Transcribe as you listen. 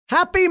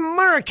Happy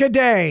America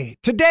Day.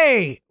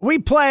 Today, we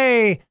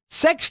play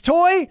Sex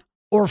Toy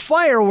or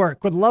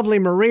Firework with lovely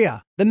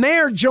Maria. The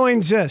mayor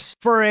joins us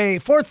for a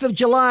 4th of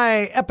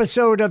July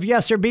episode of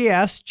Yes or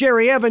BS.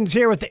 Jerry Evans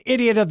here with the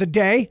Idiot of the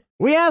Day.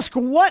 We ask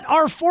what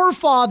our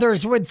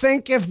forefathers would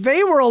think if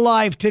they were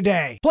alive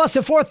today. Plus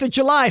a 4th of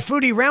July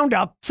foodie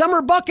roundup,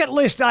 summer bucket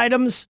list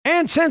items,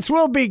 and since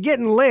we'll be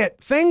getting lit,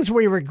 things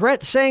we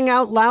regret saying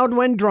out loud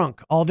when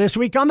drunk. All this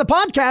week on the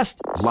podcast.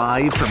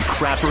 Live from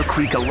Crapper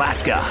Creek,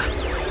 Alaska,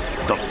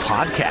 the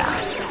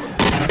podcast.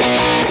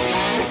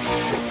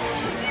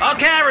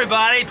 Okay,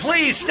 everybody,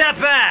 please step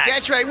back.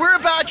 That's right. We're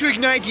about to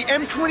ignite the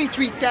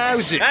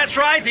M23,000. That's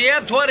right. The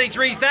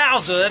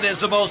M23,000 is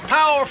the most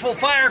powerful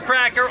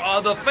firecracker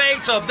on the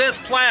face of this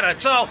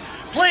planet. So,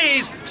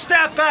 please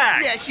step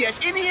back. Yes.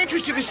 In the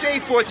interest of a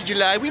safe 4th of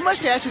July, we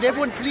must ask that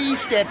everyone please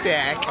step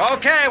back.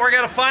 Okay, we're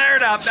going to fire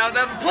it up. Now,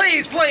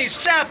 please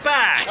step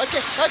back.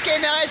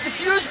 Okay, now as the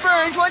fuse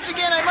burns, once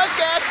again, I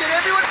must ask that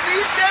everyone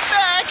please step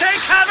back.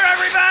 Take cover,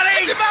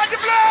 everybody. It's about to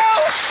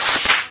blow.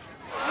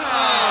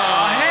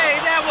 Oh, hey,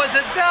 that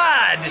wasn't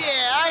done.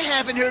 Yeah, I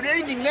haven't heard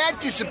anything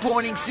that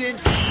disappointing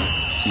since...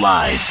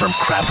 Live from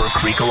Crapper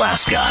Creek,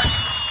 Alaska.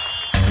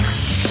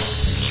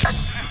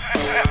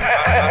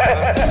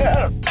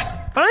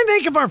 But I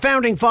think if our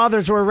founding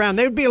fathers were around,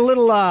 they'd be a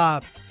little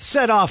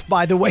set off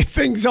by the way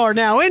things are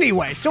now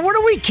anyway. So what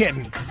are we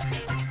kidding?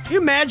 You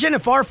imagine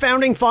if our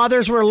founding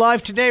fathers were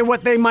alive today,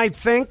 what they might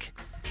think?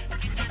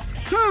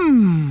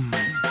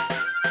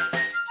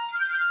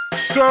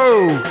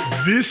 So,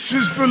 this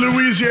is the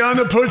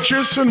Louisiana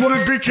Purchase and what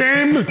it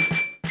became?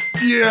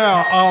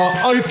 Yeah,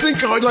 I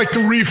think I'd like the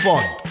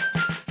refund.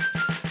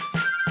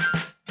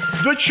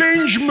 The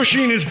change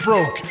machine is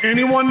broke.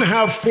 Anyone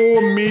have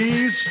 4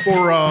 me's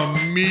for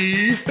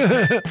me?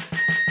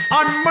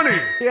 I'm money.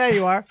 Yeah,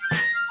 you are.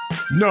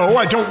 No,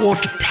 I don't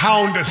want to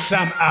pound a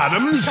Sam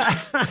Adams.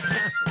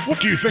 What,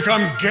 do you think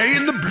I'm gay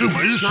in the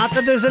bloomers? Not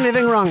that there's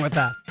anything wrong with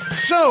that.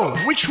 So,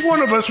 which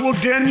one of us will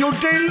Daniel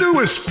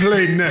Day-Lewis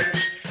play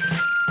next?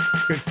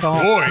 Good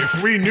call. Boy,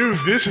 if we knew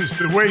this is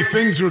the way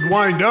things would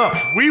wind up,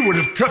 we would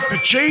have cut the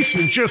chase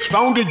and just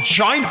founded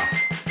China.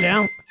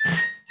 Yeah.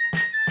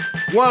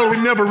 While we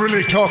never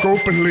really talk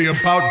openly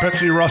about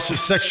Betsy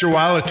Ross's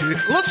sexuality,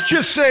 let's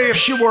just say if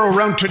she were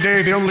around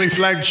today, the only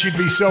flag she'd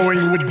be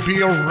sewing would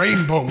be a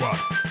rainbow one.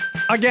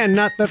 Again,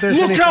 not that there's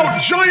Look anything...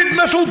 out, giant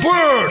metal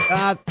bird!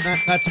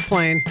 That's a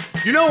plane.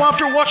 You know,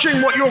 after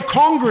watching what your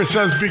Congress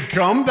has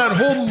become, that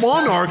whole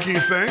monarchy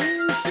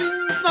thing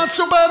seems not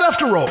so bad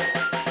after all.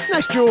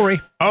 Nice jewelry.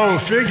 Oh,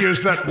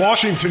 figures that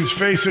Washington's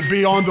face would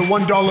be on the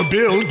 $1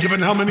 bill, given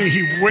how many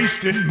he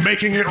wasted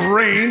making it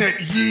rain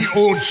at Ye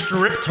Old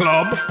Strip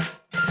Club.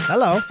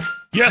 Hello.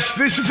 Yes,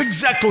 this is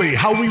exactly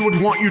how we would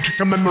want you to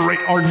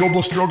commemorate our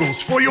noble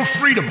struggles for your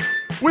freedom.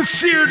 With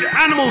seared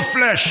animal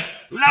flesh,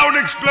 loud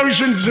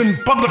explosions, and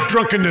public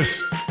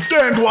drunkenness.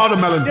 And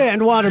watermelon.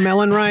 And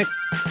watermelon, right?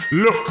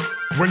 Look,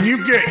 when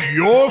you get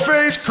your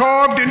face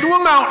carved into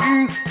a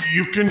mountain,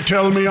 you can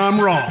tell me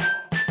I'm wrong.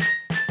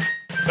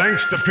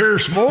 Thanks to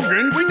Piers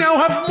Morgan, we now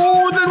have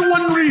more than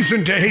one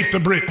reason to hate the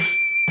Brits.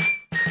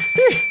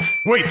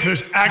 Wait,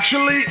 there's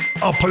actually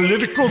a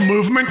political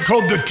movement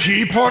called the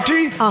Tea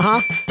Party?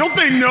 Uh-huh. Don't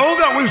they know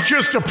that was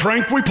just a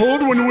prank we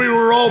pulled when we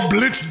were all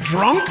blitz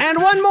drunk?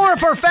 And one more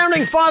if our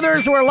founding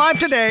fathers were alive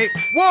today.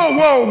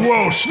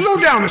 Whoa, slow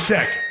down a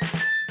sec.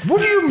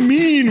 What do you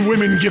mean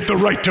women get the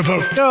right to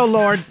vote? Oh,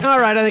 Lord. All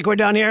right, I think we're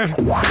done here.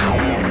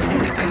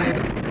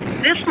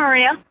 This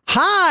Maria.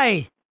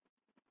 Hi.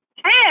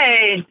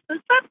 Hey,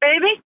 what's up,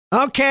 baby?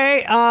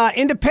 Okay,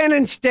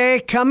 Independence Day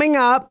coming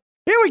up.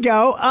 Here we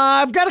go.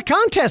 I've got a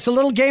contest, a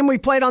little game we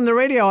played on the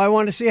radio. I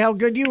want to see how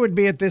good you would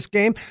be at this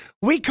game.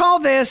 We call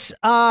this,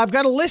 I've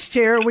got a list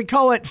here. We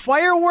call it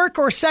Firework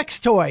or Sex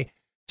Toy.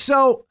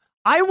 So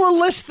I will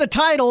list the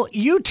title.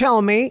 You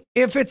tell me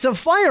if it's a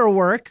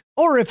firework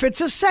or if it's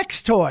a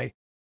sex toy.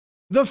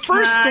 The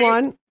first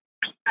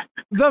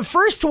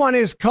one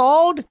is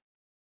called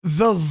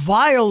the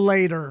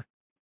Violator.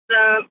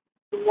 The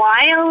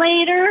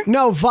Violator?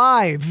 No,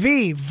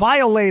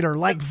 Violator,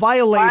 like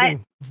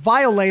violating.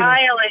 Violator.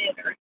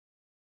 Violator.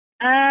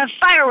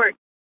 Firework.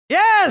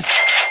 Yes!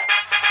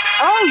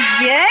 Oh,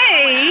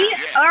 yay!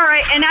 All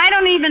right, and I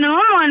don't even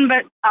own one,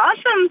 but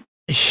awesome.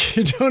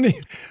 You don't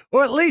even,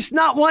 or at least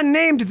not one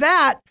named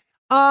that.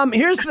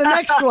 Here's the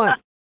next one.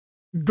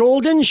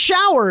 Golden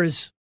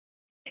showers.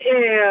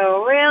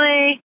 Ew,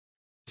 really?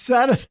 Is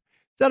that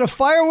a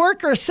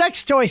firework or a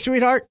sex toy,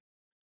 sweetheart?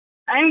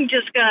 I'm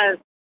just going to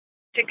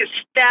take a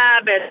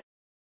stab at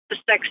the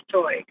sex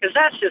toy, because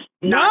that's just...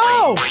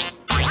 No!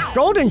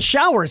 Golden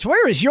showers.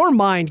 Where is your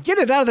mind? Get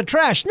it out of the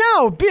trash.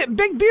 No, big,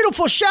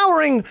 beautiful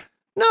showering.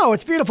 No,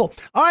 it's beautiful.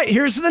 All right,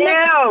 here's the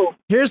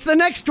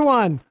next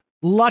one.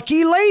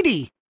 Lucky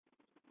lady.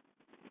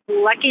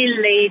 Lucky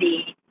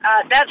lady.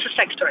 That's a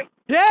sex toy.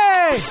 Yay!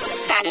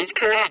 That is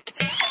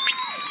correct.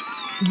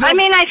 I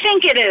mean, I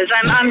think it is.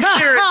 I'm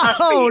sure it must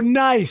be. Oh,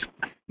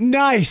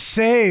 nice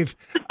save.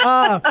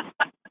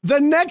 The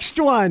next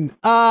one,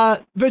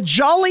 the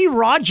Jolly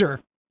Roger.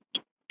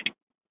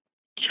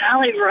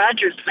 Jolly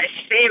Roger's my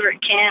favorite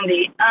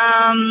candy.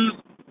 I'm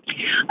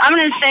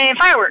going to say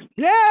fireworks.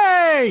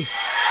 Yay!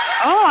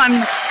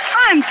 Oh,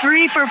 I'm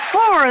 3 for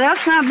 4.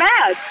 That's not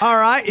bad. All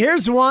right,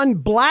 here's one.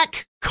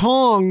 Black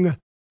Kong.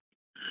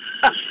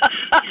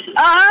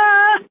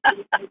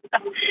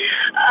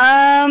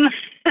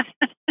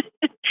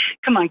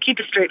 Come on, keep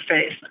a straight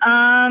face.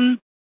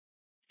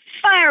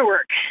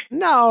 Firework.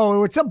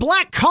 No, it's a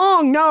Black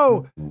Kong.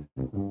 No.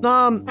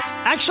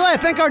 Actually, I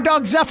think our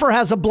dog Zephyr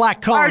has a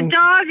Black Kong.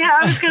 I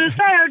was going to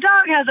say, our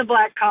dog has a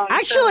black Kong.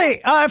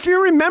 Actually, if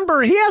you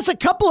remember, he has a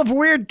couple of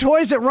weird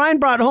toys that Ryan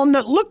brought home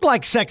that looked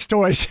like sex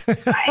toys.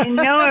 I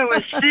know, it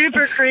was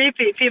super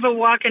creepy. People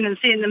walking and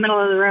seeing in the middle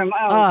of the room.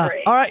 Oh,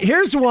 great. All right,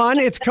 here's one.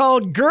 It's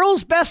called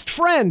Girl's Best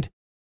Friend.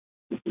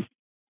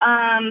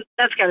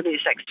 That's got to be a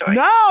sex toy.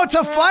 No, it's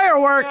a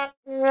firework.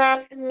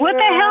 What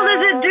the hell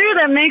does it do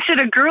that makes it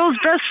a girl's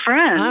best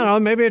friend? I don't know.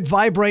 Maybe it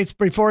vibrates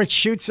before it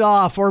shoots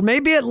off, or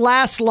maybe it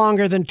lasts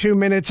longer than 2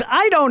 minutes.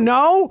 I don't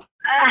know.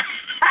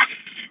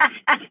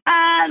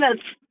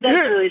 That's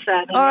really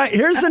sad. All right,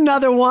 here's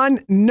another one.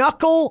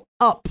 Knuckle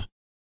Up.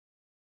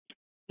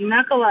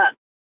 Knuckle Up.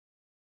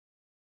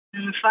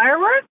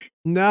 Firework?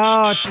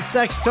 No, it's a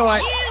sex toy.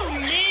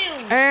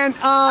 And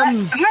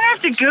I'm gonna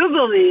have to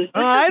Google these.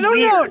 I don't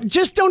know.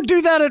 Just don't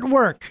do that at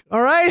work.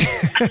 All right.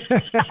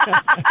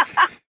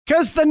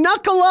 Because the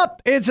Knuckle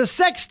Up is a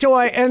sex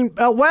toy, and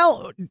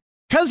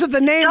because of the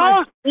name.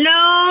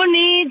 No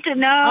need to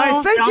know.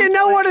 I think you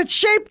know what it's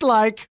shaped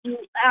like. All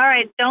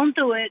right, don't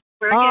do it.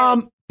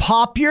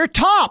 Pop your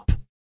top.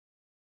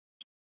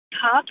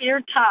 Pop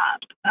your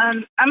top.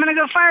 I'm gonna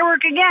go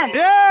firework again.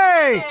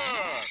 Yay!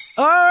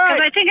 All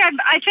right. I think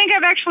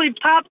I've actually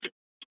popped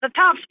the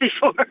tops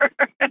before.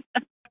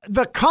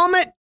 The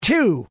Comet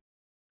 2.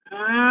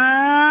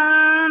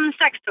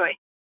 Sex toy.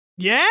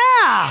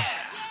 Yeah!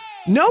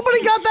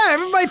 Nobody got that.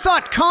 Everybody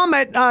thought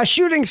Comet,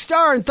 shooting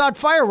star, and thought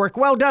firework.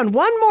 Well done.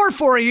 One more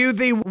for you.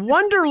 The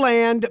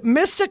Wonderland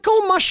Mystical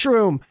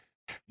Mushroom.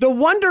 The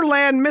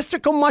Wonderland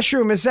Mystical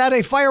Mushroom. Is that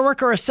a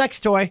firework or a sex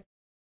toy?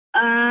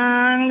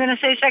 I'm going to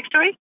say sex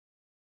toy.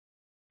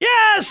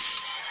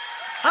 Yes!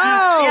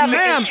 Oh, yeah,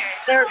 man.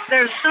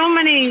 There's so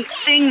many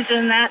things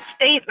in that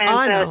statement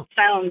that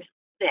sounds,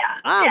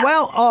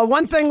 Well,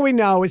 one thing we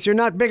know is you're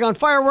not big on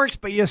fireworks,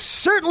 but you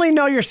certainly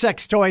know your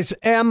sex toys.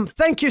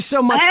 Thank you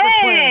so much for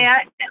playing.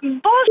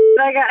 Bullshit.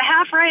 I got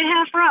half right,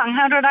 half wrong.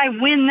 How did I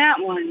win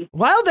that one?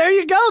 Well, there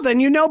you go. Then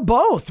you know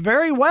both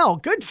very well.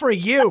 Good for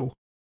you.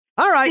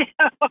 All right.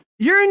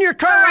 You're in your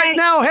car right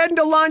now, heading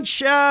to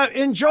lunch.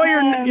 Enjoy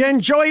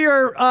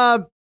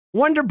your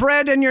Wonder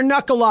Bread and your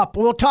Knuckle Up.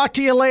 We'll talk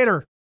to you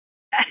later.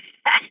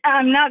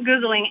 I'm not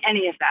Googling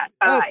any of that.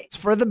 Bye. It's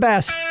for the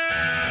best.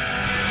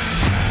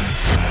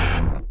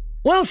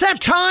 Well, it's that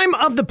time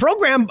of the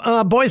program,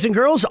 boys and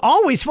girls.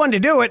 Always fun to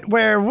do it,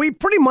 where we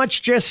pretty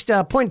much just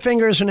point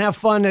fingers and have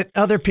fun at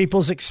other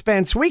people's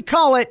expense. We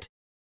call it,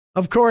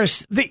 of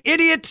course, the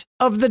Idiot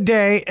of the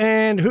Day.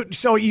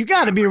 So you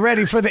got to be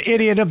ready for the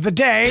Idiot of the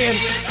Day. And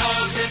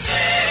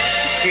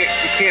you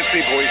can't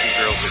say boys and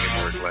girls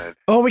anymore, Glenn.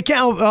 Oh, we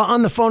can't.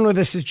 On the phone with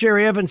us is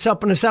Jerry Evans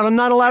helping us out. I'm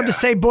not allowed to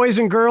say boys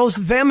and girls,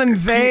 them and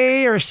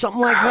they, or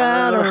something like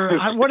that. Or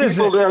what is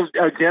it? People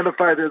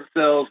identify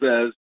themselves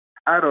as,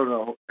 I don't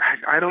know.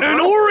 I don't know. An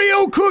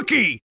Oreo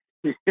cookie.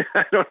 I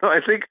don't know.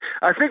 I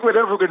think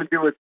whatever we're going to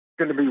do, it's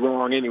going to be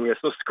wrong anyway.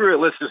 So screw it.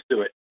 Let's just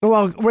do it.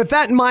 Well, with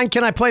that in mind,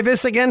 can I play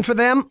this again for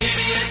them?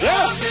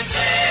 Yeah.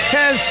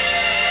 Because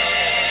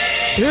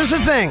here's the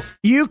thing: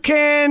 you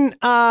can,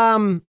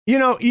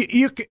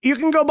 you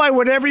can go by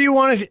whatever you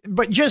want,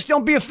 but just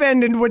don't be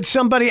offended when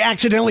somebody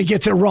accidentally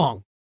gets it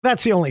wrong.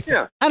 That's the only thing.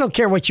 Yeah. I don't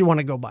care what you want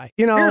to go by.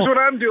 Here's what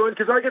I'm doing,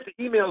 because I get the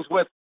emails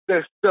with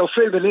this. They'll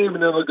say the name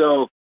and then they'll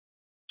go,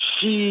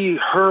 she,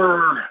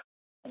 her,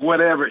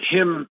 whatever,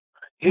 him.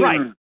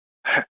 Right.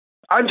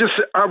 I'm just,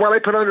 what I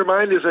put under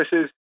mine is I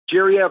says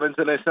Jerry Evans,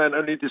 and I sign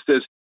underneath it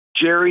says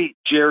Jerry.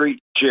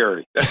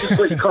 That's just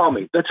what you call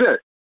me. That's it.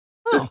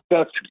 Oh.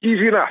 That's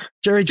easy enough.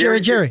 Jerry.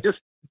 Just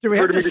Do we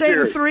have to say the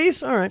Jerry.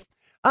 threes? All right.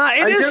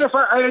 I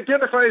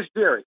identify as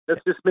Jerry.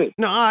 That's just me.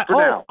 No.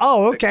 Now.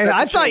 Okay.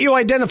 I thought you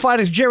identified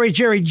as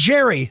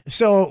Jerry.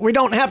 So we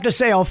don't have to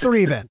say all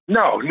three then.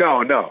 No.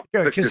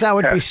 Good, because that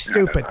would be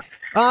stupid.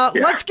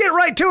 Let's get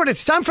right to it.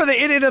 It's time for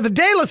the Idiot of the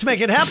Day. Let's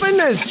make it happen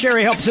as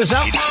Jerry helps us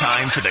out. It's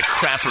time for the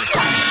Crapper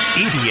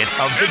Creek Idiot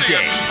of the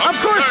Day. Of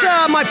course,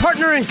 my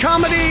partner in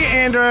comedy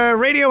and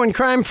radio and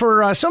crime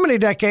for so many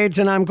decades,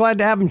 and I'm glad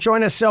to have him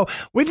join us. So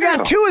we've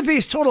got two of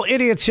these total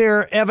idiots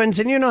here, Evans,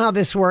 and you know how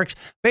this works.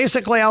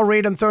 Basically, I'll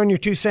read them, throw in your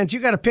 2 cents. You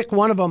got to pick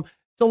one of them.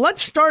 So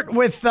let's start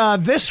with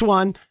this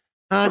one.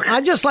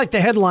 I just like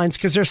the headlines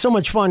because they're so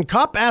much fun.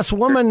 Cop asks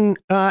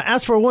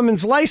for a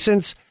woman's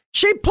license.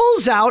 She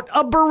pulls out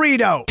a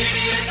burrito.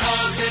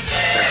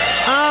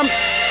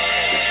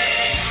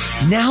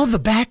 Now the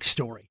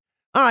backstory.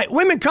 All right,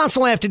 women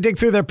constantly have to dig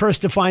through their purse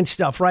to find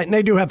stuff, right? And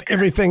they do have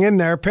everything in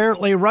there.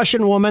 Apparently,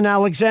 Russian woman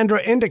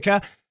Alexandra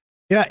Indica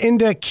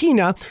into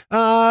Kena,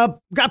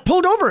 got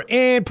pulled over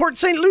in Port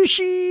St.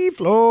 Lucie,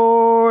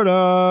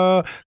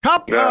 Florida.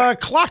 Cop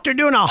clocked her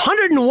doing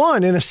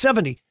 101 in a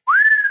 70.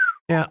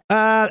 Yeah.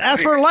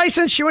 As for her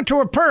license, she went to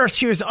her purse.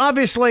 She was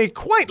obviously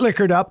quite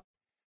liquored up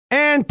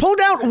and pulled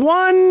out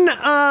one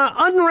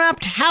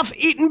unwrapped,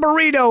 half-eaten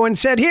burrito and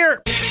said,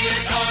 "Here."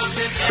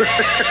 That's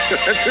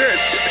it.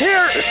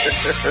 Here.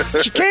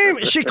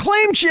 She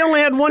claimed she only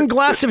had one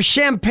glass of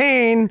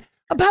champagne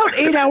about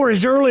 8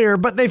 hours earlier,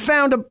 but they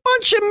found a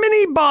bunch of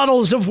mini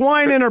bottles of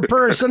wine in her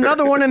purse,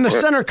 another one in the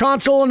center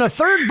console, and a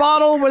third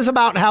bottle was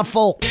about half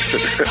full.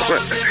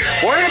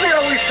 Why do they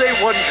always say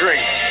one drink?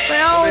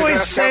 They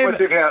always say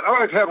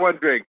I've had one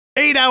drink.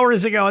 8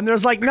 hours ago, and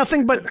there's like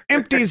nothing but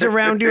empties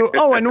around you.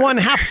 Oh, and one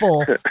half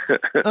full.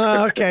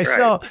 Okay,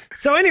 Right.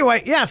 so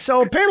anyway, yeah,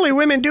 so apparently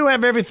women do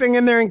have everything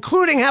in there,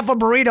 including half a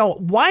burrito.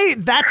 Why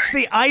that's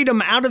the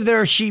item out of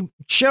there she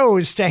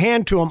chose to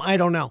hand to him, I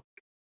don't know.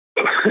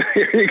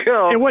 Here you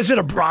go. Was it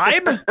a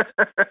bribe?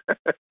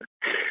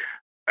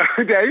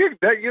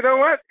 You know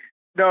what?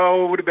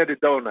 No, it would have been a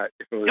donut.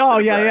 If it was Oh,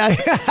 a yeah. bribe.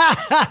 No.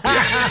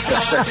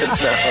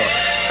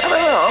 I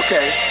don't know.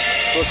 Okay.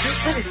 Well,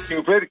 she's pretty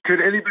stupid.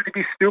 Could anybody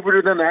be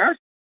stupider than that?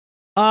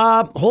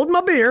 Hold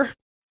my beer.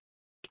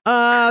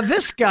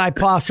 This guy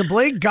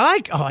possibly.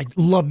 I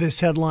love this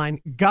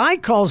headline. Guy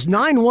calls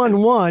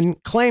 911,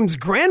 claims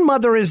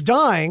grandmother is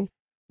dying,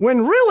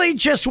 when really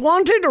just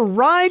wanted a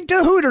ride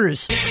to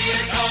Hooters.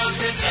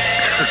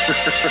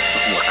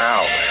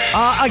 Wow.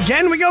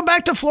 Again, we go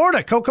back to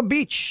Florida, Cocoa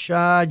Beach.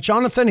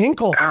 Jonathan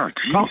Hinkle. Oh,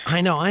 geez.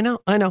 I know.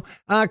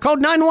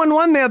 Called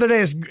 911 the other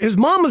day. His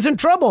mom was in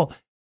trouble.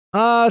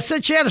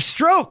 Said she had a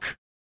stroke.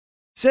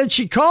 Said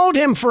she called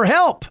him for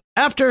help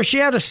after she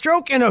had a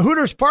stroke in a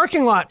Hooters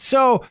parking lot.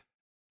 So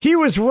he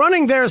was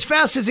running there as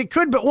fast as he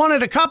could, but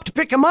wanted a cop to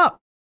pick him up.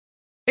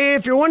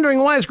 If you're wondering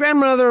why his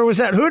grandmother was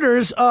at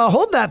Hooters,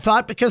 hold that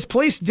thought, because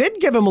police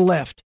did give him a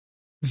lift.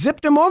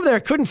 Zipped him over there,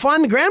 couldn't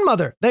find the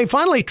grandmother. They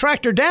finally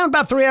tracked her down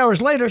about 3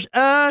 hours later.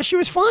 She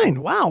was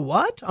fine. Wow,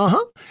 what?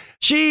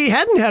 She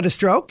hadn't had a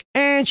stroke,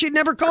 and she'd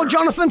never called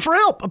Jonathan for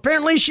help.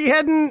 Apparently, she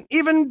hadn't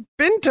even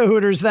been to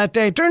Hooters that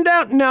day. Turned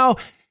out, no,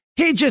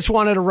 he just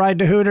wanted a ride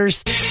to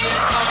Hooters.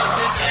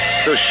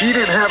 So she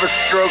didn't have a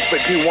stroke, but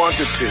he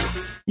wanted to.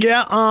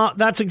 Yeah,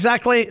 that's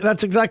exactly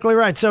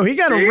right. So he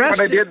got arrested. What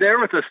I did there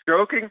with the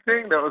stroking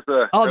thing, that was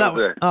a...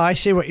 I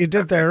see what you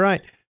did there, right.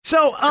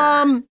 So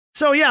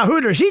yeah,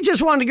 Hooters. He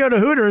just wanted to go to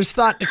Hooters,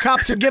 thought the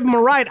cops would give him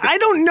a ride. I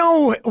don't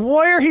know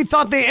where he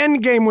thought the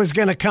end game was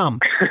going to come.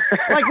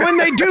 Like when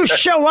they do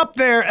show up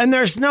there and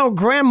there's no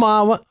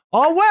grandma.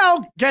 Oh,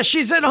 well, guess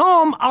she's at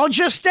home. I'll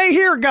just stay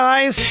here,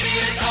 guys.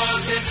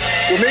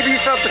 Well, maybe he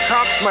thought the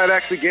cops might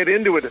actually get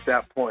into it at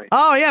that point.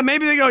 Oh, yeah,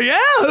 maybe they go,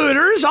 yeah,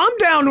 Hooters, I'm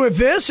down with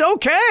this.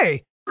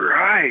 Okay.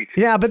 Right.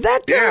 Yeah, but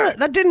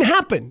that didn't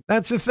happen.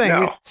 That's the thing.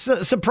 No.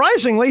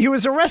 Surprisingly, he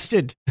was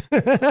arrested.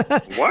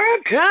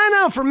 What? Yeah, I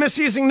know, for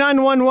misusing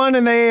 911,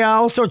 and they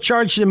also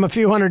charged him a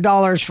few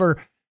 $100s for,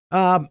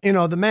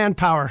 the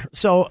manpower.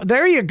 So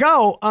there you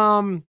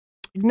go.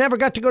 Never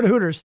got to go to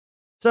Hooters.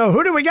 So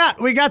who do we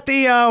got? We got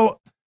the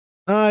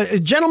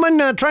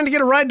gentleman trying to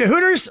get a ride to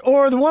Hooters,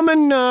 or the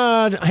woman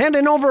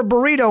handing over a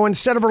burrito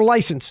instead of her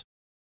license?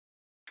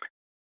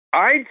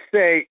 I'd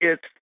say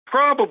it's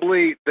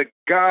probably the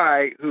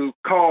guy who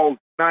called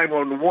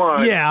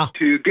 911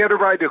 to get a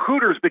ride to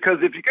Hooters, because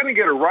if you're going to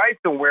get a ride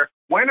somewhere,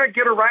 why not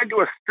get a ride to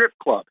a strip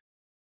club?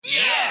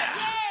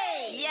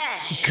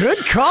 Good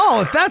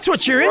call. If that's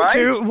what you're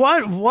into,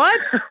 what?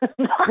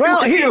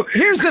 Well,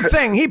 here's the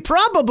thing. He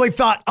probably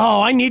thought,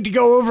 oh, I need to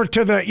go over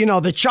to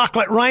the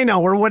chocolate rhino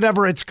or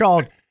whatever it's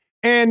called.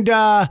 And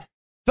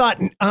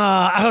thought,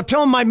 I'll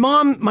tell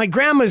my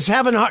grandma's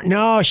having a heart.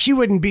 No, she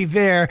wouldn't be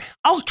there.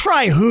 I'll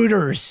try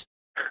Hooters.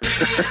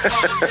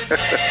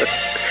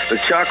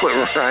 The chocolate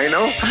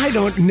rhino? I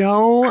don't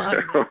know.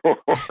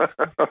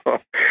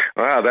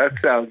 Wow, that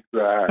sounds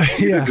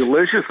either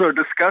delicious or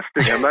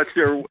disgusting. I'm not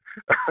sure.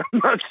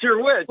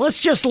 Which.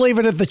 Let's just leave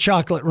it at the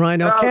chocolate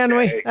rhino, can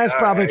we? That's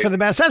probably for the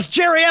best. That's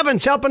Jerry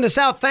Evans helping us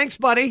out. Thanks,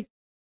 buddy.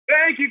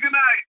 Thank you. Good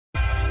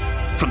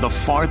night. From the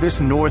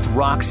farthest north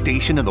rock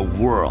station in the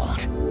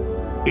world,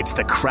 it's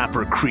the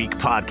Crapper Creek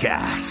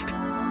Podcast.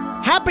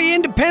 Happy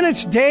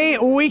Independence Day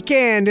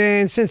weekend,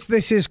 and since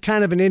this is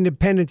kind of an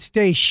Independence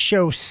Day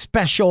show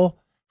special,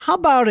 how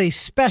about a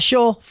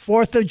special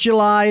 4th of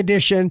July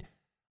edition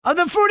of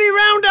the Foodie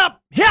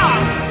Roundup? Yeah!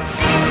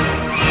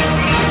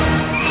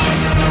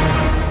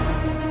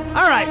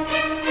 All right.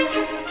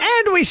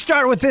 And we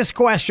start with this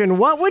question.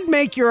 What would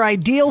make your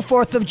ideal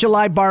 4th of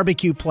July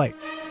barbecue plate?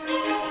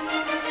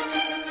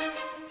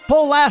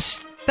 Poll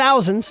last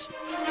thousands.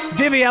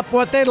 Divvy up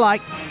what they'd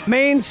like.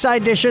 Mains,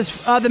 side dishes.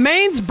 The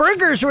mains,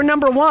 burgers were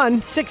number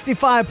one,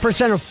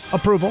 65% of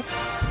approval.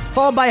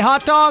 Followed by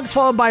hot dogs,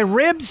 followed by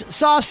ribs,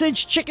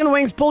 sausage, chicken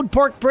wings, pulled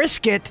pork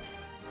brisket,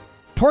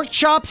 pork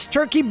chops,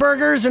 turkey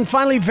burgers, and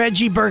finally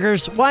veggie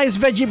burgers. Why is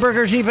veggie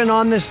burgers even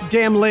on this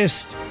damn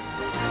list?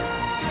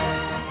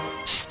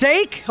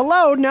 Steak?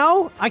 Hello?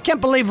 No? I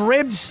can't believe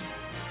ribs,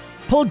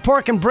 pulled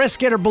pork and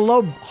brisket are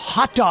below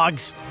hot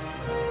dogs.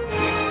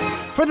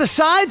 For the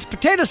sides,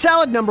 potato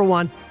salad number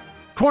 1.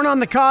 Corn on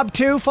the cob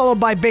 2,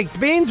 followed by baked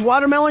beans,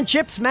 watermelon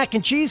chips, mac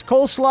and cheese,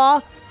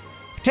 coleslaw,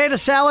 potato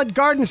salad,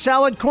 garden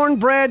salad,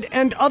 cornbread,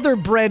 and other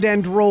bread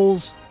and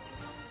rolls.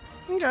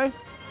 Okay.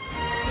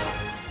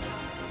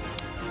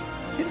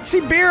 Didn't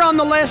see beer on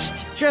the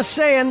list, just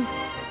saying.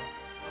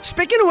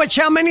 Speaking of which,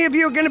 how many of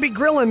you are going to be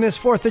grilling this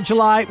 4th of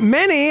July?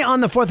 Many on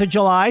the 4th of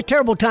July.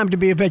 Terrible time to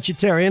be a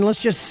vegetarian,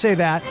 let's just say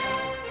that.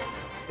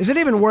 Is it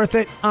even worth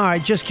it? All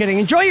right, just kidding.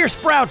 Enjoy your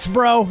sprouts,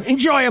 bro.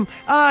 Enjoy them.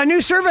 A new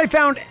survey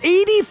found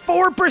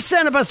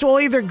 84% of us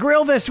will either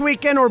grill this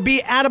weekend or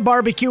be at a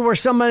barbecue where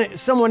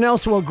someone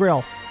else will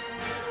grill.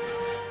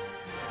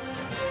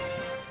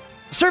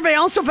 Survey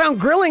also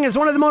found grilling is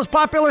one of the most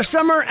popular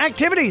summer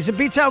activities. It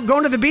beats out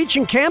going to the beach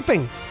and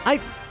camping. I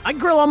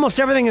grill almost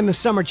everything in the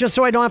summer just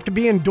so I don't have to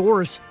be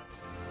indoors.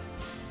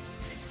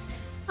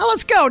 Now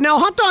let's go. Now,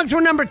 hot dogs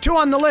were number 2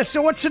 on the list,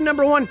 so what's the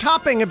number 1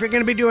 topping if you're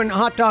going to be doing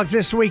hot dogs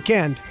this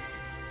weekend?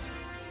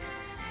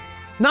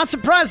 Not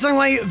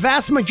surprisingly,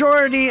 vast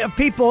majority of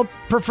people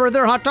prefer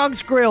their hot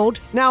dogs grilled.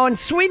 Now, in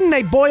Sweden,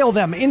 they boil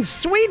them. In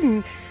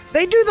Sweden,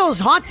 they do those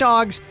hot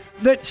dogs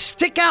that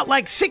stick out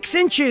like 6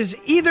 inches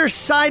either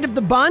side of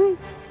the bun,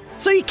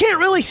 so you can't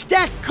really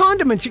stack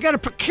condiments. You got to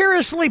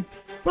precariously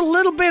put a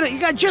little bit, you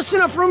got just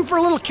enough room for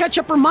a little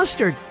ketchup or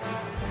mustard,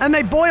 and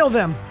they boil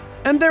them,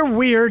 and they're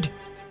weird.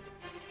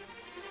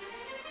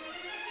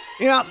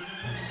 Yeah,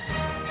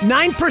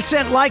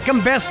 9% like them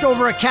best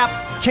over a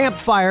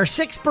campfire.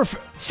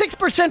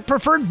 6%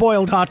 preferred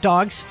boiled hot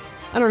dogs.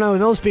 I don't know who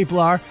those people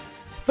are.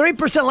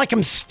 3% like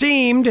them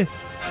steamed.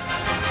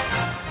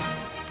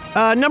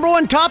 Number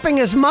 1 topping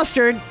is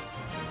mustard.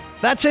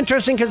 That's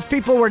interesting because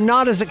people were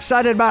not as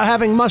excited about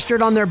having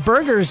mustard on their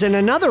burgers in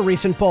another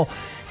recent poll.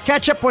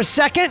 Ketchup was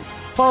second,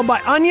 followed by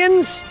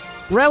onions,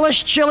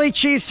 relish, chili,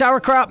 cheese,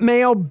 sauerkraut,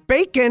 mayo,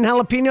 bacon,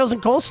 jalapenos,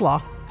 and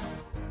coleslaw.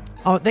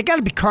 Oh, they got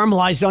to be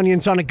caramelized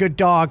onions on a good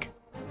dog.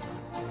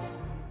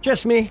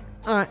 Just me.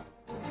 All right.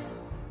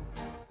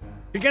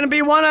 You're gonna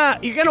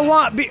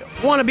want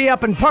to be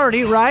up and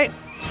party, right?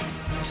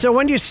 So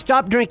when do you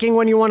stop drinking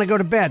when you want to go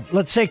to bed?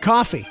 Let's say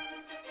coffee.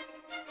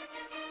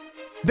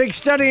 Big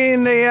study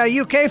in the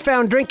UK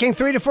found drinking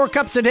 3 to 4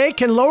 cups a day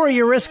can lower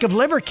your risk of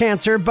liver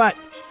cancer, but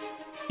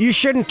you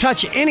shouldn't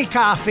touch any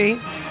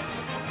coffee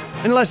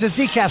unless it's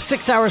decaf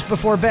 6 hours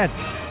before bed.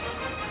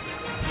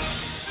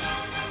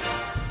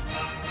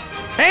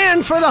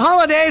 And for the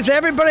holidays,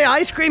 everybody,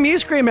 ice cream, you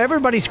scream.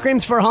 Everybody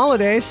screams for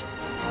holidays.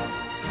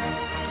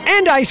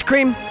 And ice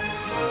cream.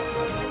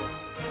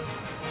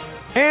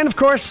 And, of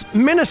course,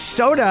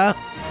 Minnesota,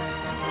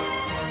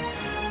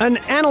 an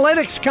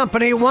analytics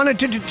company, wanted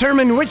to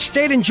determine which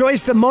state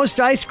enjoys the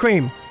most ice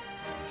cream.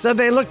 So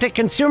they looked at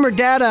consumer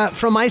data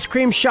from ice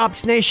cream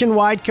shops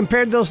nationwide,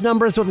 compared those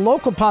numbers with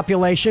local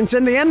populations.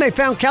 In the end, they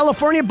found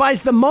California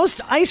buys the most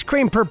ice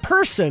cream per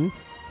person.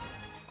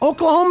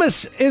 Oklahoma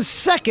is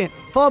second,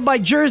 followed by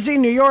Jersey,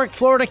 New York,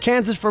 Florida,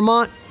 Kansas,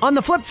 Vermont. On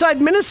the flip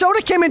side,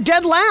 Minnesota came in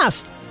dead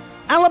last.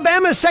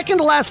 Alabama is second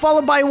to last,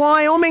 followed by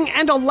Wyoming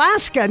and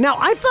Alaska. Now,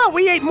 I thought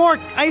we ate more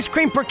ice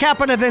cream per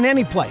capita than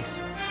any place.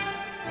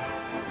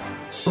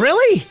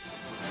 Really?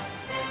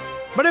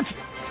 But if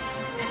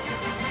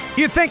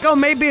you think, oh,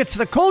 maybe it's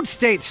the cold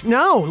states.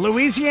 No,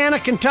 Louisiana,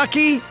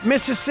 Kentucky,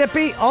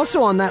 Mississippi,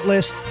 also on that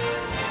list.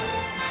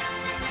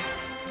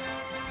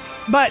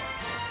 But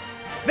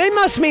they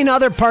must mean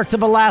other parts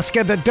of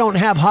Alaska that don't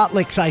have Hot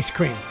Licks ice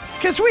cream.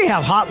 Because we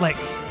have Hot Licks.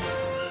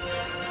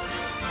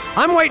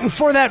 I'm waiting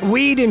for that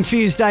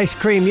weed-infused ice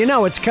cream. You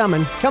know it's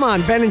coming. Come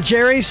on, Ben and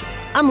Jerry's.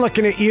 I'm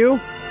looking at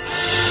you.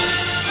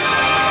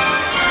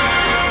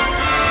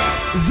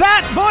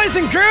 That, boys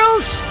and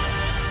girls,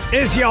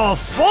 is your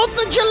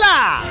 4th of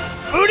July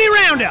Foodie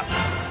Roundup.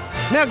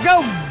 Now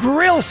go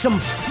grill some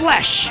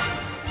flesh.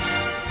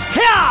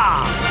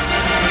 Yeah!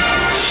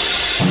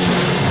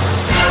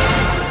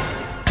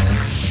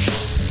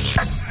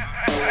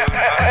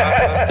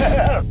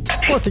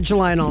 4th of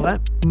July and all that.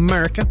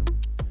 America.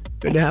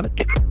 Good to have it.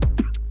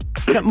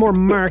 Got more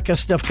America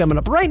stuff coming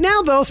up. Right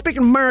now, though,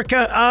 speaking of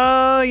America,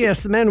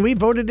 yes, the man we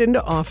voted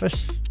into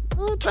office.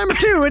 Time or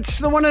two, it's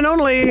the one and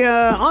only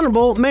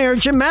Honorable Mayor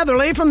Jim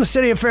Matherly from the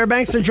city of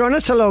Fairbanks to join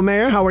us. Hello,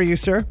 Mayor. How are you,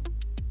 sir?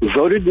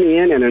 Voted me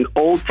in and an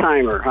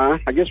old-timer, huh?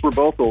 I guess we're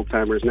both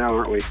old-timers now,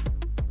 aren't we?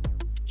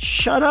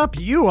 Shut up,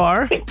 you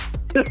are.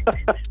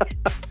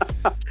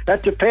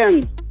 That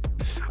depends.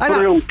 I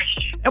know.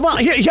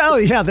 Well,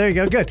 yeah, there you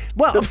go. Good.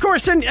 Well, of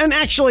course, and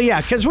actually, yeah,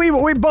 because we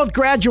both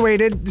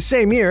graduated the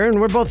same year, and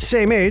we're both the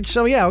same age.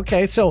 So, yeah,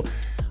 okay. So,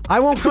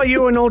 I won't call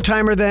you an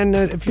old-timer then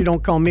if you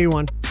don't call me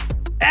one.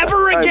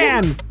 Ever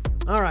again.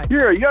 All right.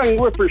 You're a young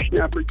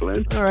whippersnapper,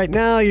 Glenn. All right,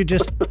 now you're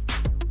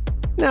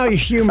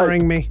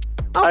humoring me.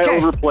 Okay. I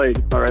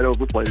overplayed. All right,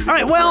 overplayed. All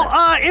right,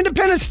 well,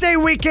 Independence Day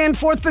weekend,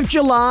 4th of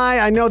July.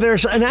 I know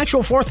there's an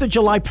actual 4th of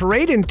July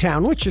parade in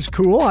town, which is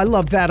cool. I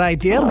love that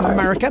idea,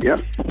 America.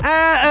 Yep.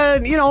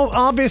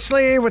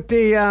 Obviously, with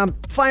the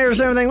fires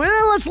and everything,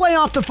 well, let's lay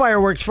off the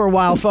fireworks for a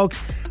while, folks.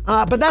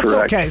 But that's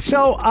Correct. okay.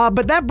 So,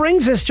 but that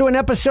brings us to an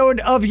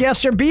episode of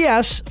Yes or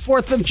BS,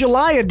 4th of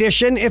July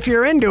edition. If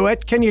you're into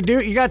it, can you do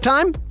it? You got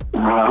time?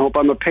 I hope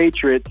I'm a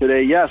patriot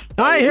today. Yes.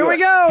 All right, here we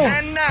go.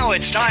 And now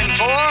it's time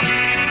for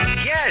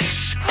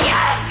Yes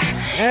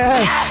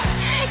Yes.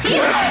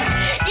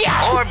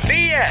 or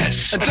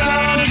BS.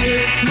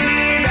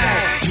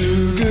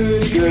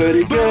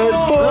 Goody good.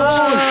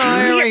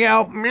 Here we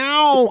go.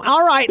 Meow.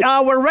 All right,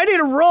 we're ready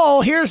to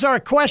roll. Here's our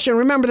question.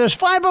 Remember, there's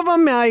 5 of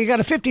them. You got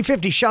a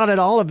 50-50 shot at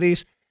all of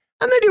these.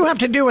 And they do have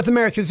to do with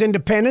America's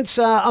independence.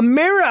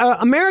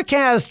 America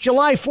has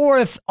July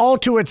 4th all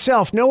to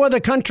itself. No other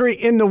country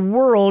in the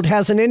world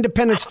has an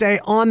Independence Day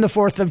on the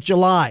 4th of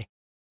July.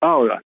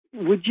 Oh,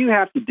 would you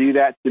have to do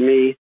that to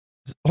me?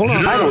 Hold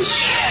on.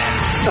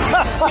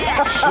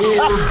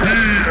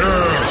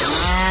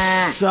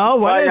 So,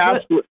 what is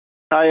it?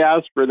 I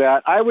asked for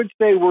that. I would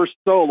say we're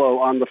solo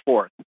on the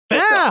 4th.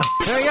 Yeah,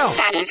 there you go.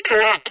 That is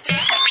correct.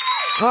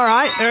 All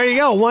right, there you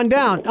go. One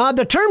down.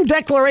 The term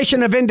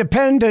Declaration of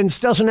Independence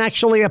doesn't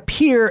actually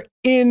appear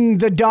in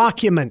the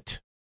document.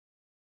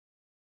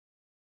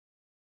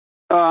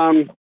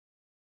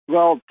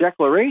 Well,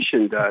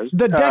 Declaration does.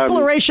 The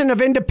Declaration of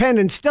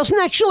Independence doesn't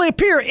actually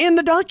appear in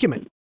the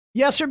document.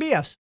 Yes or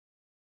BS?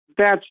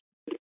 That's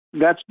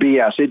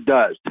BS. It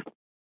does.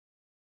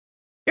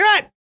 You're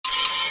right.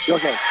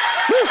 Okay.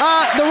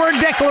 The word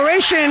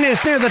declaration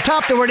is near the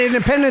top. The word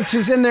independence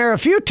is in there a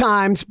few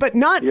times, but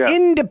not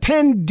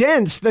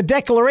independence. The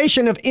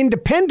Declaration of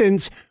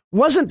Independence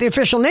wasn't the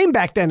official name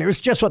back then. It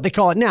was just what they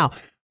call it now.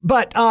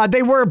 But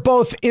they were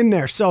both in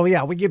there. So,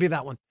 yeah, we give you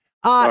that one.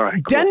 All right,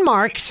 cool.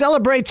 Denmark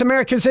celebrates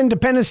America's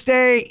Independence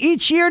Day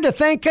each year to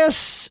thank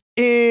us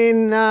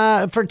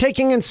for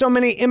taking in so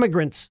many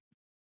immigrants.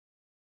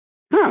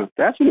 Huh,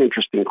 that's an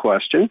interesting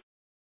question.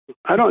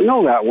 I don't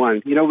know that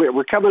one. You know,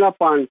 we're coming up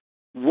on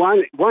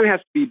one. One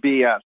has to be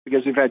BS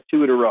because we've had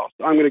 2 in a row.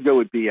 So I'm going to go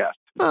with BS.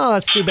 Oh,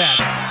 that's too bad.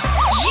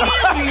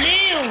 You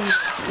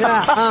lose.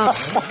 Yeah,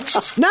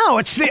 no,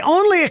 it's the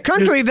only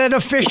country that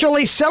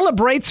officially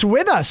celebrates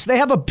with us. They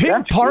have a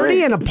big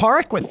party in a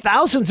park with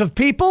thousands of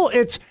people.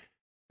 It's,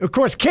 of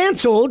course,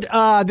 canceled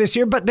this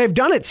year, but they've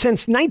done it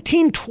since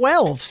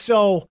 1912.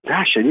 So,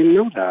 gosh, I didn't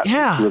know that.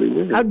 Yeah, that's really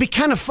weird. That'd be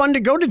kind of fun to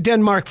go to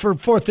Denmark for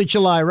 4th of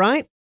July,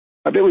 right?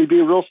 I bet we'd be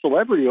a real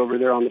celebrity over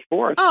there on the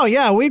 4th. Oh,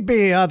 yeah, we'd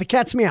be the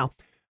cat's meow.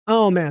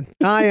 Oh, man,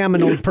 I am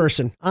an old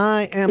person.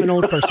 I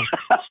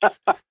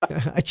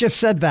just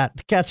said that.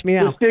 The cat's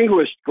meow.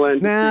 Distinguished, Glenn.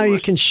 Now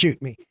you can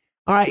shoot me.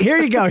 All right, here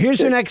you go. Here's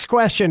the next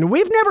question.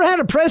 We've never had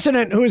a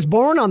president who was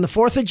born on the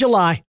 4th of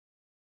July.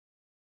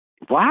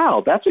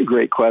 Wow, that's a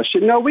great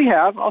question. No, we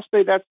have. I'll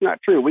say that's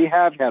not true. We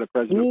have had a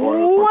president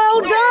born on the 4th.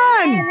 Well done.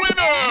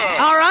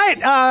 All right,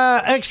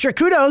 extra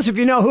kudos if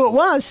you know who it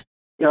was.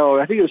 No,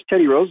 I think it was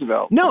Teddy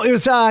Roosevelt. No, it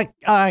was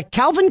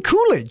Calvin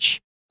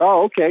Coolidge.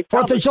 Oh, okay.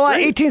 4th of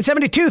July,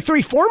 1872.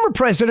 3 former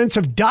presidents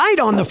have died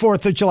on the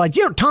 4th of July.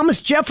 You know, Thomas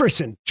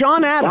Jefferson,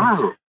 John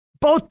Adams,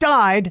 both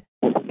died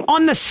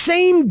on the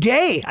same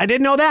day. I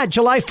didn't know that.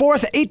 July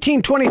 4th,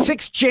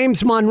 1826.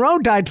 James Monroe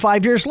died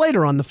 5 years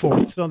later on the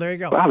 4th. So there you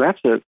go. Wow, that's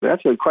a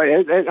quite.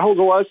 It holds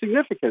a lot of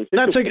significance.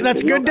 That's a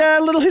good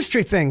little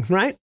history thing,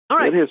 right? All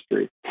right. Good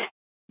history.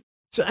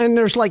 So, and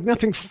there's like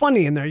nothing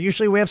funny in there.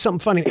 Usually we have something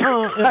funny.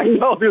 I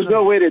know there's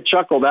no way to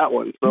chuckle that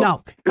one. So.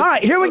 No. All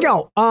right, here we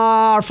go.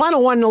 Our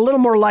final one, a little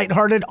more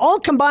lighthearted. All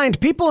combined,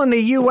 people in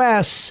the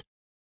U.S.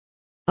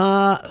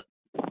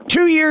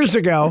 2 years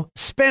ago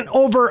spent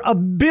over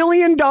 $1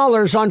 billion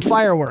on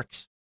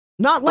fireworks.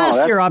 Not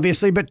last year,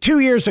 obviously, but 2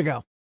 years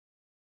ago.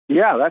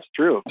 Yeah, that's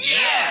true.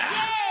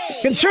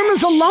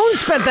 Consumers alone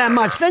spent that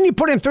much. Then you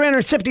put in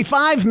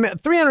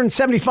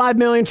 $375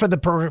 million for the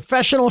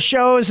professional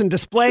shows and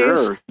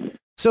displays. Sure.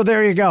 So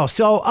there you go.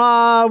 So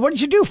what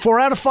did you do?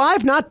 4 out of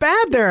 5? Not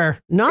bad there.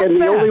 Not bad.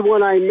 And the only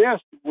one I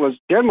missed was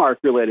Denmark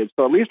related.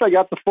 So at least I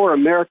got the 4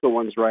 America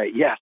ones right.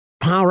 Yes.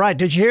 All right.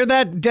 Did you hear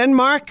that,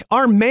 Denmark?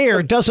 Our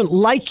mayor doesn't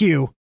like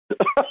you.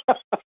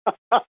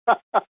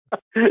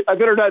 I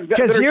better not.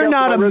 Because you're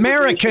not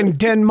American,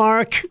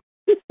 Denmark.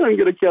 I'm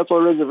going to cancel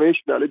a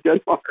reservation out of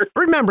Denmark.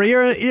 Remember,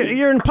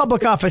 you're in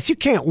public office. You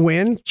can't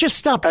win. Just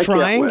stop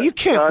trying. You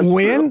can't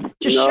win.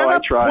 Just shut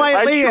up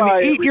quietly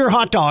and eat your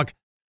hot dog.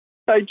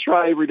 I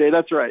try every day.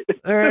 That's right.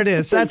 There it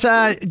is. That's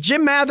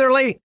Jim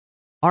Matherly,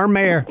 our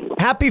mayor.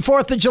 Happy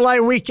 4th of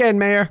July weekend,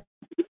 Mayor.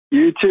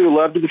 You too.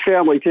 Love to the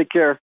family. Take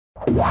care.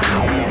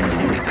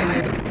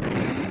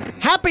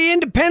 Happy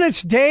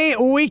Independence Day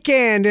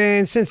weekend.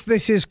 And since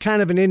this is kind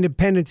of an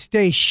Independence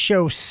Day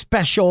show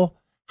special,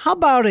 how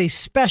about a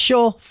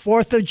special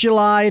 4th of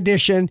July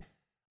edition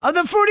of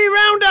the Foodie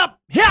Roundup?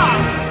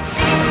 Yeah!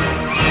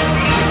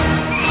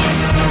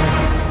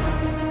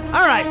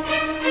 All right.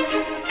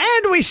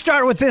 And we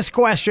start with this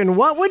question.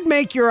 What would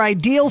make your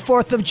ideal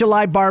 4th of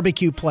July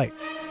barbecue plate?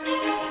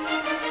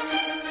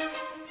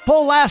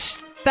 Poll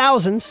last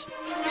thousands.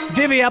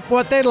 Divvy up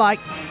what they like.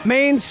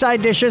 Mains,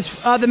 side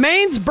dishes. The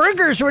mains,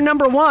 burgers were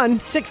number 1,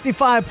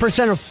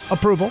 65% of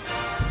approval.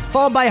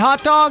 Followed by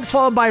hot dogs,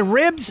 followed by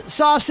ribs,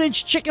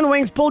 sausage, chicken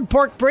wings, pulled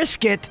pork,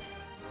 brisket.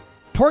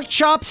 pork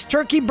chops,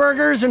 turkey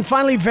burgers, and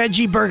finally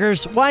veggie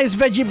burgers. Why is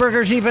veggie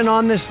burgers even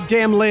on this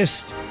damn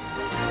list?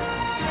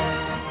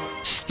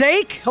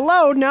 Steak?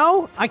 Hello?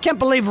 No? I can't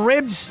believe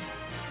ribs,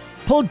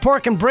 pulled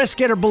pork, and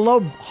brisket are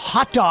below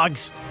hot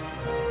dogs.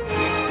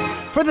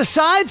 For the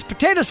sides,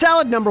 potato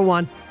salad, number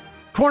 1.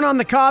 Corn on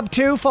the cob,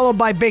 2, followed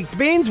by baked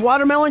beans,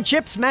 watermelon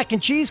chips, mac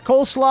and cheese,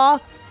 coleslaw,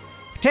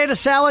 potato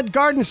salad,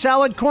 garden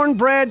salad,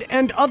 cornbread,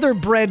 and other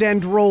bread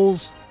and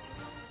rolls.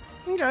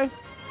 Okay.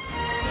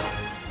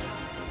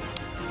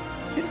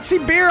 Didn't see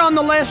beer on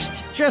the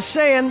list, just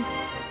saying.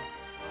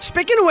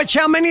 Speaking of which,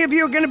 how many of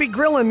you are going to be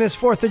grilling this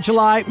 4th of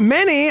July?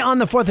 Many on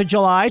the 4th of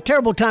July.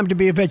 Terrible time to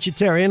be a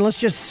vegetarian, let's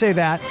just say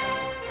that.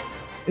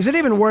 Is it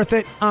even worth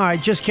it? All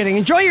right, just kidding.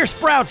 Enjoy your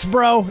sprouts,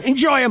 bro.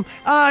 Enjoy them.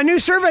 A new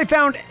survey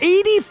found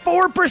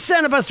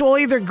 84% of us will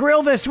either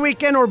grill this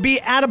weekend or be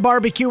at a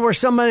barbecue where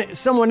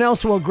someone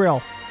else will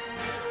grill.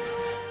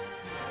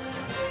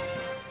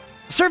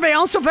 Survey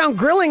also found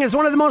grilling is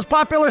one of the most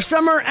popular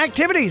summer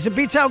activities. It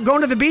beats out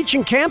going to the beach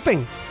and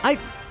camping. I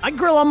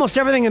grill almost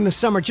everything in the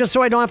summer just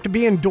so I don't have to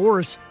be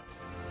indoors.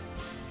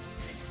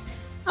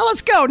 Now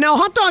let's go. Now,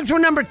 hot dogs were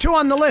number 2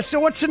 on the list,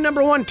 so what's the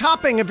number 1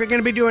 topping if you're going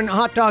to be doing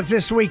hot dogs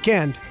this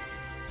weekend?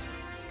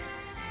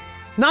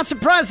 Not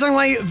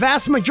surprisingly,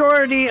 vast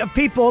majority of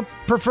people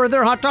prefer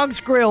their hot dogs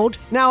grilled.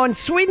 Now, in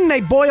Sweden,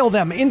 they boil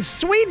them. In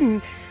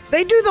Sweden,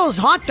 they do those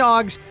hot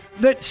dogs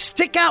that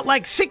stick out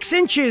like 6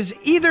 inches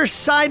either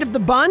side of the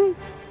bun,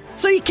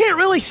 so you can't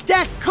really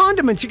stack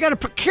condiments. You got to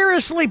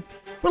precariously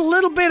put a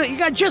little bit, you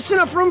got just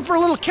enough room for a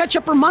little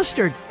ketchup or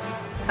mustard,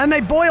 and they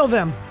boil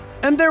them,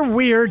 and they're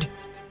weird.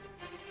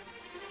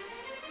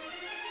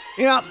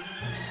 You know,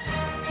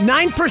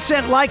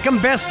 9% like them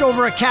best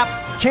over a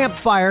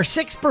campfire.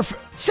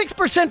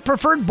 6%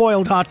 preferred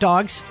boiled hot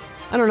dogs.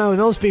 I don't know who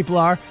those people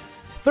are.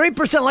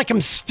 3% like them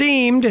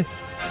steamed.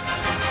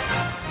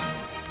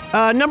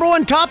 Number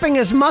 1 topping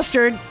is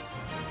mustard.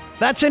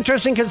 That's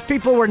interesting because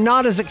people were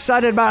not as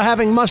excited about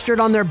having mustard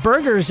on their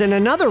burgers in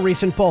another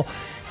recent poll.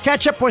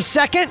 Ketchup was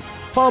second,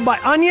 followed by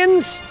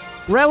onions,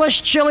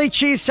 relish, chili,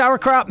 cheese,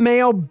 sauerkraut,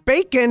 mayo,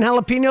 bacon,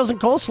 jalapenos, and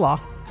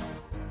coleslaw.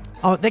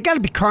 Oh, they got to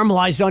be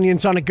caramelized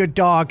onions on a good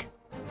dog.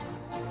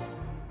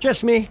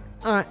 Just me.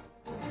 All right.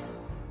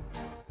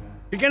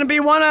 You're gonna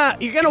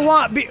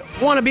want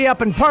to be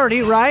up and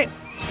party, right?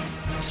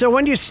 So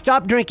when do you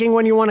stop drinking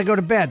when you want to go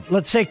to bed?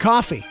 Let's say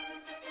coffee.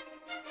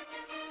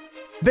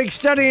 Big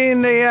study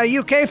in the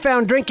UK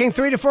found drinking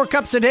 3 to 4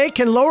 cups a day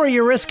can lower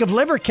your risk of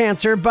liver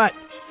cancer, but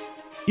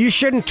you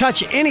shouldn't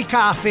touch any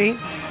coffee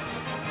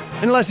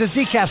unless it's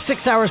decaf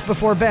 6 hours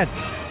before bed.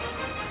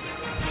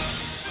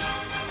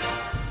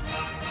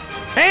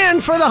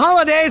 And for the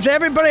holidays,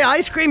 everybody,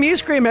 ice cream, you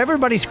scream.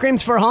 Everybody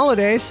screams for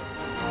holidays.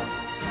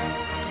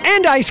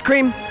 And ice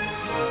cream.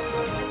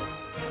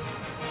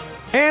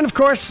 And of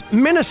course,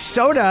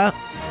 Minnesota,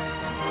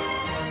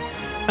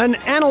 an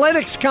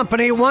analytics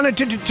company, wanted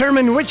to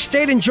determine which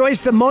state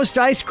enjoys the most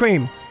ice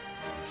cream.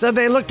 So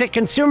they looked at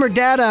consumer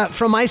data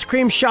from ice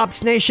cream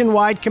shops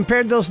nationwide,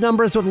 compared those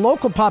numbers with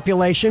local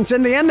populations.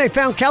 In the end, they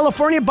found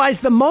California buys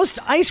the most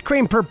ice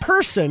cream per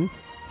person.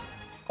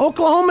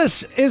 Oklahoma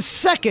is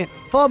second,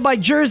 followed by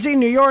Jersey,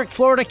 New York,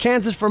 Florida,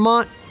 Kansas,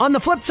 Vermont. On the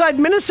flip side,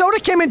 Minnesota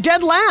came in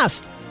dead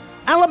last.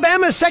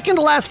 Alabama is second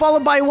to last,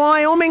 followed by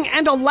Wyoming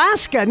and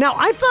Alaska. Now,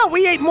 I thought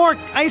we ate more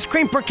ice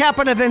cream per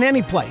capita than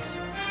any place.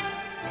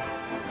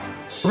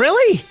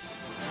 Really?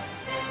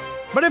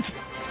 But if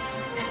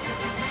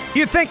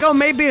you think, oh,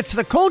 maybe it's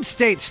the cold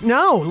states.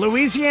 No,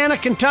 Louisiana,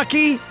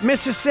 Kentucky,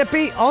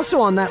 Mississippi, also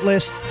on that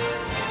list.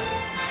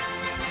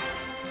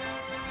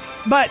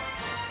 But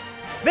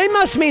they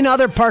must mean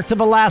other parts of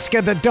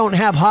Alaska that don't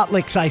have Hot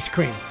Licks ice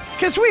cream.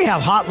 Because we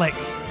have Hot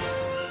Licks.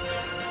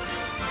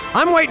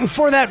 I'm waiting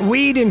for that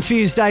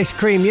weed-infused ice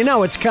cream. You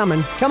know it's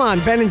coming. Come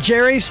on, Ben and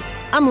Jerry's.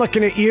 I'm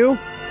looking at you.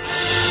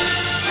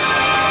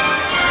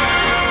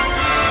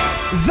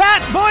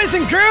 That, boys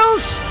and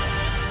girls,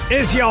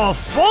 is your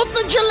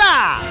 4th of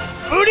July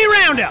Foodie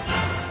Roundup.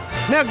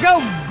 Now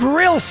go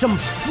grill some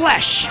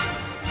flesh.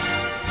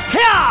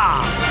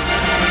 Yeah!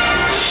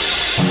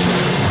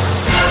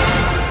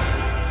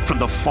 From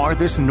the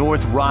farthest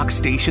north rock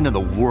station in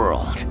the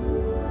world,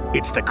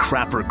 it's the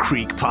Crapper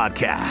Creek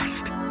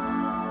Podcast.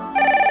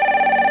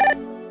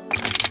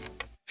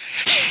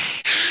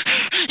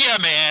 Yeah,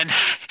 man.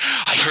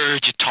 I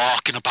heard you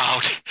talking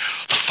about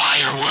the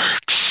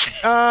fireworks.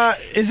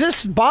 Is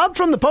this Bob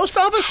from the post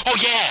office? Oh,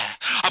 yeah.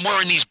 I'm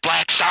wearing these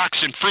black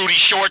socks and fruity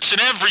shorts and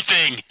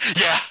everything.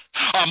 Yeah,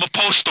 I'm a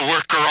postal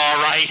worker, all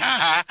right.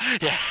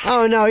 Yeah.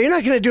 Oh, no, you're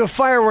not going to do a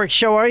fireworks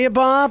show, are you,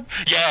 Bob?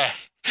 Yeah,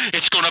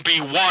 it's going to be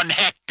one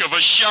heck of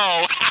a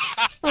show.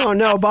 Oh,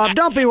 no, Bob,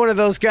 don't be one of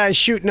those guys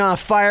shooting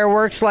off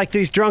fireworks like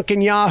these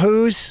drunken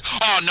yahoos.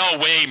 Oh, no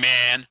way,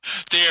 man.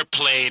 They're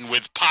playing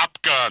with pop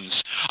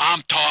guns.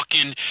 I'm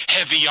talking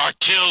heavy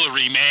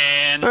artillery,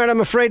 man. All right,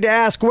 I'm afraid to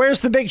ask,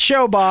 where's the big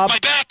show, Bob? My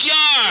backyard.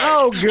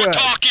 Oh, good. We're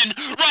talking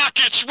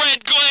rockets,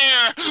 red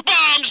glare,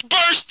 bombs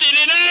bursting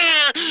in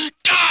air.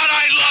 God,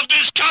 I love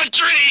this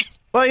country.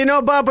 Well, you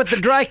know, Bob, with the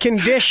dry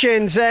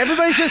conditions,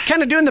 everybody's just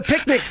kind of doing the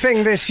picnic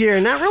thing this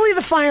year, not really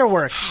the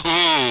fireworks.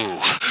 Ooh,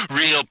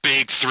 real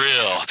big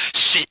thrill.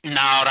 Sitting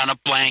out on a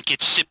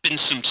blanket, sipping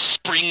some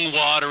spring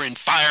water and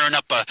firing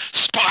up a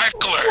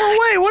sparkler. Well,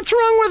 wait, what's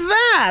wrong with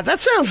that? That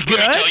sounds good.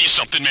 Let me tell you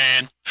something,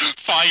 man.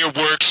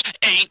 Fireworks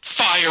ain't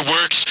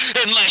fireworks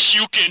unless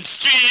you can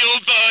feel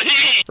the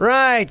heat.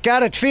 Right,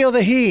 got it. Feel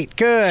the heat.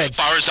 Good. As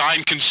far as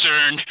I'm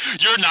concerned,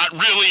 you're not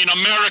really an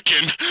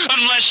American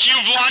unless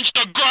you've launched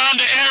a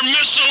ground-to-air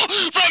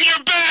missile from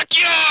your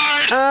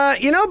backyard.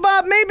 You know,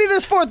 Bob, maybe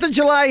this 4th of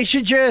July you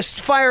should just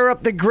fire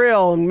up the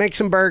grill and make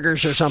some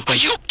burgers or something. Are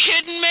you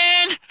kidding,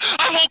 man?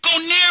 I won't go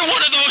near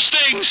one of those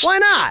things. Why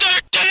not?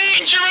 They're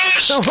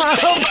dangerous.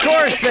 Well, of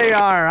course they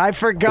are. I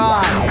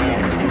forgot.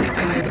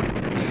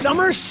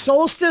 Summer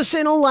solstice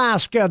in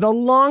Alaska, the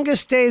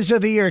longest days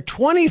of the year,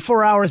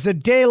 24 hours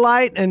of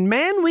daylight, and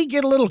man, we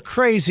get a little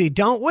crazy,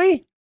 don't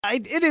we?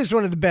 It is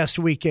one of the best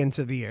weekends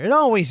of the year. It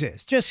always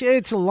is. Just,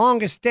 it's the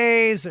longest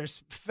days.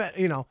 There's,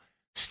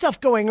 stuff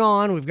going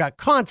on. We've got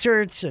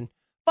concerts and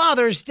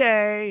Father's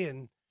Day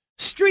and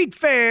street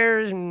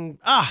fairs, and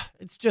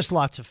it's just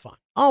lots of fun.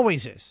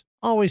 Always is.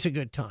 Always a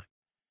good time.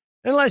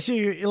 Unless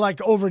you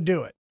like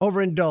overdo it,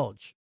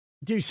 overindulge,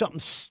 do something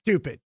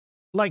stupid.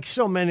 Like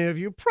so many of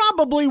you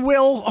probably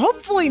will,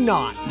 hopefully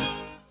not.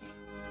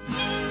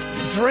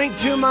 Drink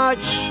too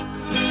much,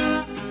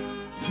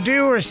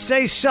 do or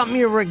say something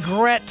you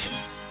regret.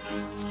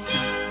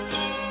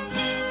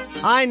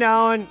 I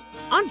know, and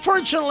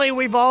unfortunately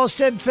we've all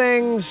said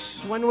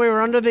things when we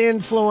were under the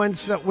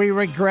influence that we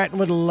regret and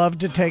would love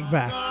to take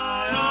back.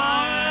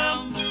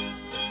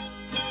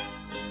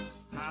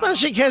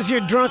 Especially because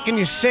you're drunk and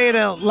you say it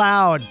out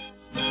loud.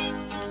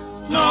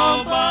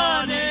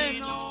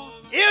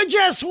 You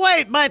just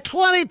wait. By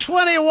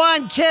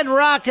 2021, Kid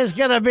Rock is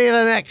going to be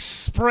the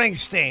next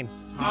Springsteen.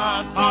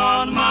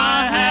 On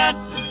my hat.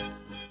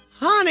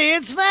 Honey,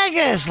 it's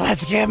Vegas.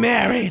 Let's get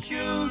married.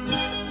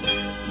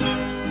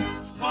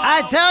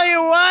 I tell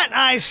you what,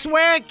 I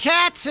swear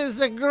Cats is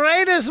the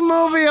greatest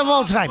movie of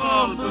all time.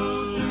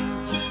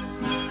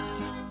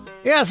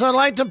 Yes, I'd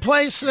like to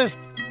place this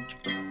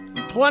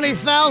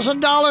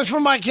 $20,000 for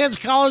my kids'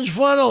 college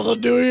fund on the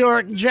New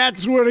York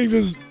Jets winning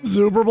the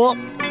Super Bowl.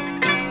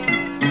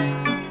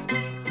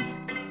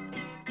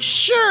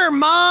 Sure,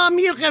 Mom,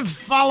 you can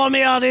follow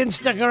me on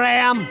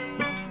Instagram.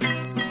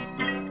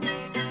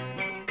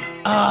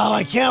 Oh,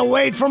 I can't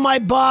wait for my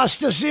boss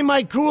to see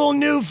my cool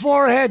new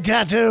forehead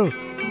tattoo.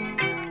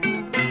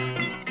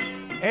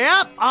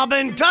 Yep, I've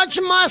been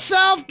touching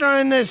myself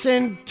during this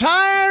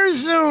entire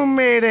Zoom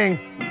meeting.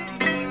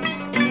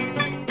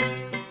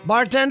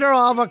 Bartender,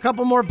 I'll have a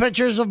couple more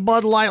pictures of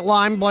Bud Light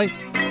Lime, please.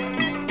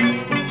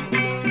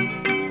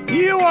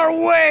 You are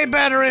way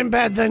better in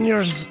bed than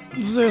your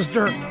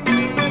sister.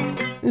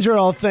 These are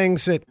all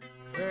things that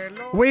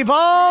we've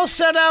all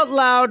said out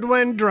loud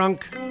when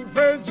drunk.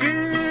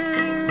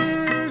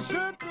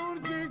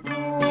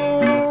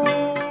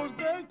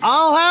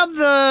 I'll have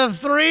the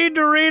 3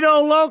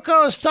 Dorito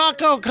Locos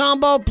taco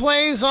combo,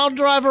 please. I'll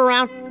drive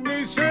around.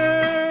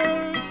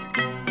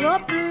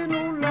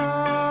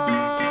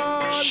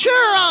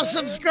 Sure, I'll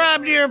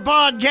subscribe to your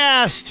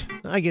podcast.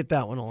 I get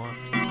that one a lot.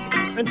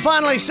 And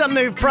finally, something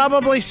they've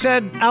probably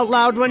said out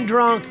loud when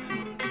drunk.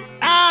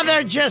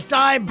 They're just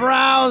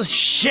eyebrows.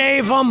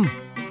 Shave them.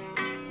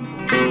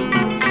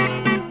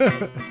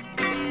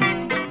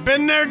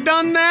 Been there,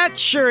 done that?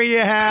 Sure you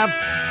have.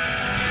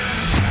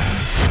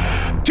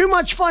 Too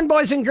much fun,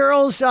 boys and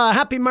girls.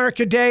 Happy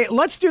America Day.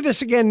 Let's do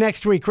this again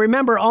next week.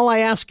 Remember, all I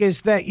ask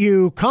is that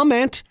you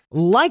comment,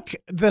 like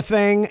the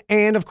thing,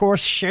 and, of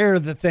course, share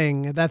the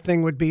thing. That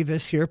thing would be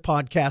this here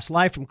podcast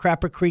live from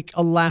Crapper Creek,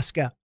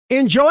 Alaska.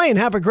 Enjoy and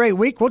have a great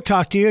week. We'll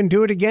talk to you and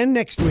do it again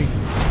next week.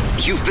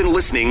 You've been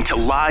listening to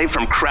Live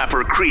from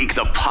Crapper Creek,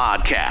 the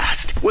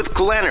podcast, with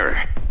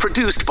Glenner,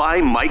 produced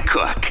by Mike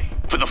Cook.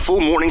 For the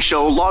full morning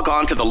show, log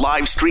on to the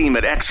live stream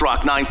at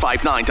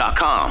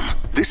xrock959.com.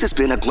 This has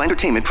been a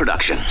Glentertainment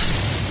production.